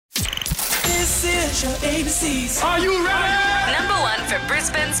Essential ABCs. Are you ready? Number one for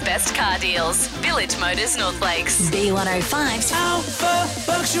Brisbane's best car deals. Village Motors North Lakes. B105's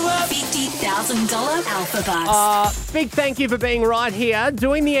Alphabucks you up. $50,000 Alphabucks. Big thank you for being right here,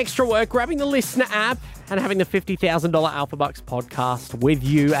 doing the extra work, grabbing the listener app, and having the $50,000 Alphabucks podcast with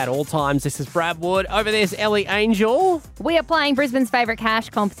you at all times. This is Brad Wood. Over there's Ellie Angel. We are playing Brisbane's favourite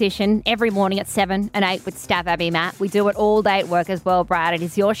cash competition every morning at 7 and 8 with Staff Abby Matt. We do it all day at work as well, Brad. It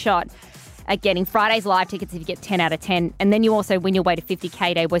is your shot at getting Friday's live tickets if you get 10 out of 10. And then you also win your way to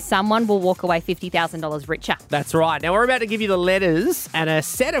 50K Day where someone will walk away $50,000 richer. That's right. Now, we're about to give you the letters and a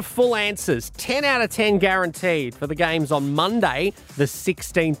set of full answers, 10 out of 10 guaranteed for the games on Monday, the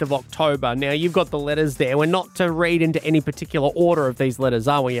 16th of October. Now, you've got the letters there. We're not to read into any particular order of these letters,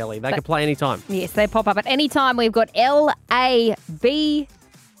 are we, Ellie? They can play any time. Yes, they pop up at any time. We've got L-A-B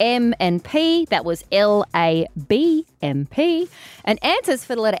M and P. That was L-A-B-M-P. And answers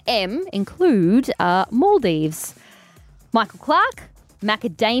for the letter M include Maldives, Michael Clark,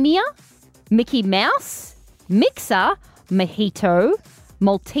 Macadamia, Mickey Mouse, Mixer, Mojito,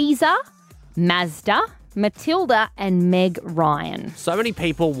 Malteser, Mazda, Matilda, and Meg Ryan. So many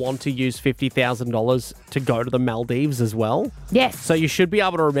people want to use $50,000 to go to the Maldives as well. Yes. So you should be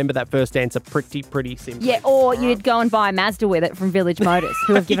able to remember that first answer pretty simply. Yeah, or you'd go and buy a Mazda with it from Village Motors,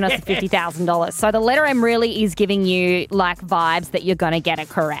 who have given us the $50,000. So the letter M really is giving you like vibes that you're going to get it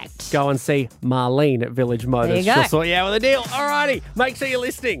correct. Go and see Marlene at Village Motors. There you go. She'll sort you out with a deal. Alrighty, make sure you're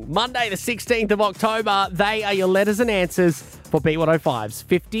listening. Monday the 16th of October, they are your letters and answers for B105's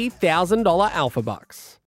 $50,000 Alphabucks.